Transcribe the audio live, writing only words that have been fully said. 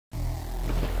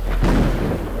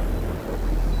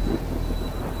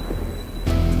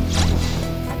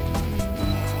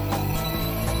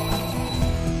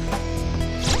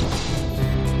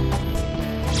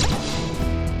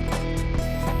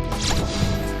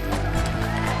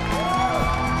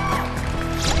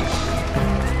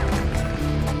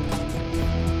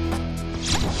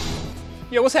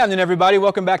Yo, what's happening, everybody?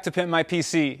 Welcome back to Pimp My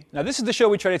PC. Now, this is the show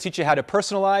we try to teach you how to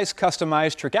personalize,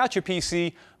 customize, trick out your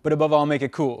PC, but above all, make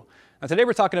it cool. Now, today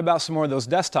we're talking about some more of those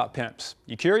desktop pimps.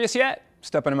 You curious yet?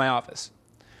 Step into my office.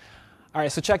 All right,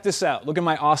 so check this out. Look at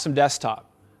my awesome desktop.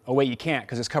 Oh, wait, you can't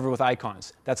because it's covered with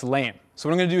icons. That's lame. So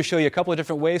what I'm going to do is show you a couple of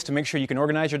different ways to make sure you can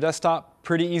organize your desktop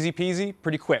pretty easy peasy,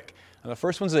 pretty quick. Now, the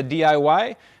first one's a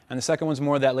DIY, and the second one's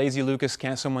more that lazy Lucas,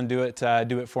 can't someone do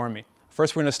it for me.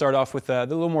 First, we're going to start off with the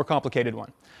little more complicated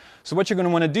one. So what you're going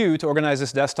to want to do to organize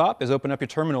this desktop is open up your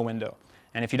terminal window.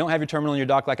 And if you don't have your terminal in your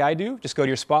dock like I do, just go to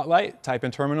your Spotlight, type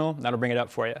in terminal, that'll bring it up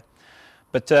for you.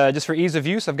 But just for ease of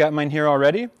use, I've got mine here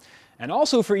already. And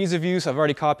also for ease of use, I've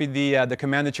already copied the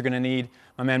command that you're going to need.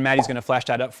 My man Maddie's going to flash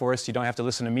that up for us so you don't have to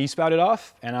listen to me spout it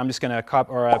off. And I'm just going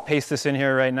to paste this in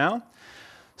here right now.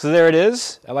 So there it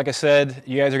is. Like I said,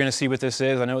 you guys are going to see what this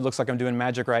is. I know it looks like I'm doing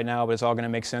magic right now, but it's all going to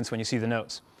make sense when you see the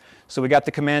notes. So we got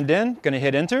the command in, going to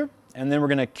hit enter, and then we're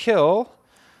going to kill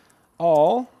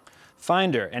all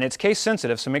Finder. And it's case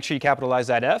sensitive, so make sure you capitalize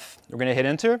that F. We're going to hit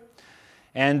enter,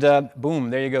 and boom,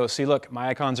 there you go. See, look, my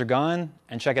icons are gone,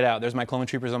 and check it out. There's my clone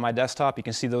troopers on my desktop. You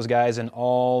can see those guys in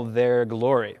all their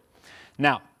glory.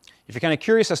 Now, if you're kind of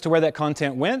curious as to where that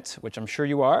content went, which I'm sure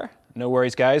you are, no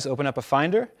worries, guys. Open up a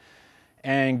Finder,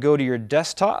 and go to your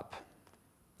desktop,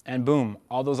 and boom,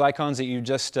 all those icons that you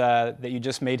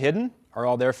just made hidden are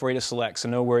all there for you to select, so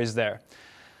no worries there.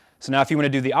 So now if you want to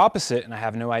do the opposite, and I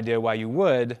have no idea why you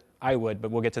would, I would,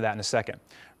 but we'll get to that in a second.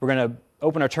 We're going to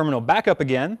open our terminal back up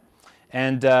again,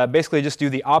 and basically just do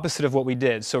the opposite of what we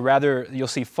did. So rather, you'll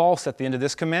see false at the end of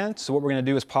this command, so what we're going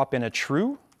to do is pop in a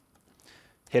true,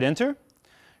 hit enter,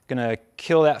 going to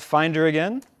kill that Finder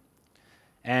again,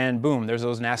 and boom, there's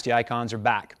those nasty icons are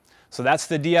back. So that's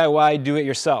the DIY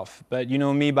do-it-yourself. But you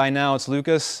know me by now, it's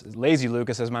Lucas, lazy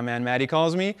Lucas as my man Maddie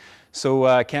calls me.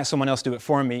 So can't someone else do it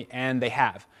for me? And they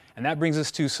have. And that brings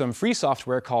us to some free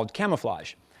software called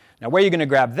Camouflage. Now where you're going to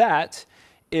grab that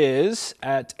is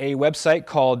at a website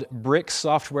called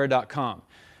bricksoftware.com.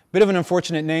 Bit of an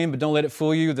unfortunate name, but don't let it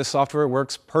fool you. This software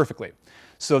works perfectly.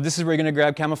 So this is where you're going to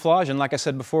grab Camouflage. And like I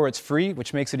said before, it's free,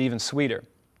 which makes it even sweeter.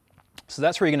 So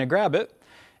that's where you're going to grab it.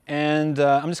 And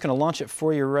I'm just going to launch it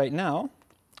for you right now.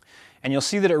 And you'll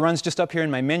see that it runs just up here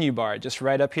in my menu bar, just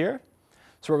right up here.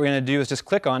 So what we're going to do is just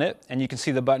click on it, and you can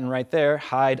see the button right there,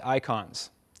 Hide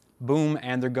Icons. Boom,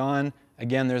 and they're gone.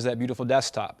 Again, there's that beautiful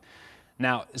desktop.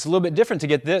 Now, it's a little bit different to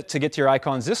get to your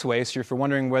icons this way. So if you're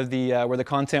wondering where the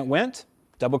content went,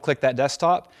 double-click that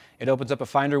desktop. It opens up a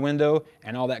Finder window,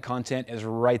 and all that content is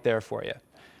right there for you.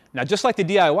 Now, just like the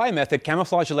DIY method,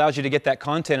 Camouflage allows you to get that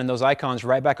content and those icons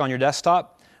right back on your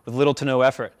desktop with little to no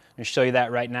effort. I'm going to show you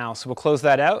that right now. So we'll close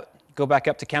that out, go back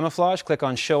up to Camouflage, click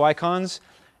on Show Icons,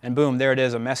 and boom, there it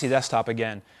is, a messy desktop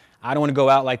again. I don't want to go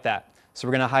out like that. So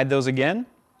we're going to hide those again.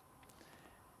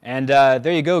 And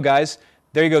there you go, guys.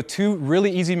 There you go, two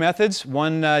really easy methods.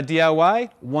 One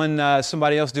DIY, one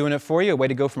somebody else doing it for you. A way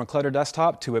to go from a cluttered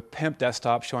desktop to a pimp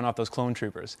desktop showing off those clone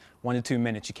troopers. 1 to 2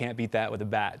 minutes. You can't beat that with a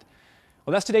bat.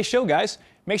 Well, that's today's show, guys.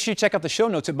 Make sure you check out the show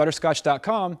notes at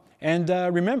butterscotch.com. And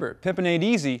remember, pimping ain't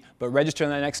easy, but registering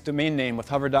that next domain name with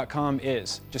hover.com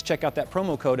is. Just check out that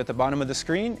promo code at the bottom of the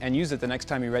screen and use it the next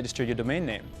time you register your domain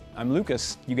name. I'm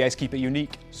Lucas. You guys keep it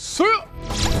unique. See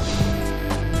ya!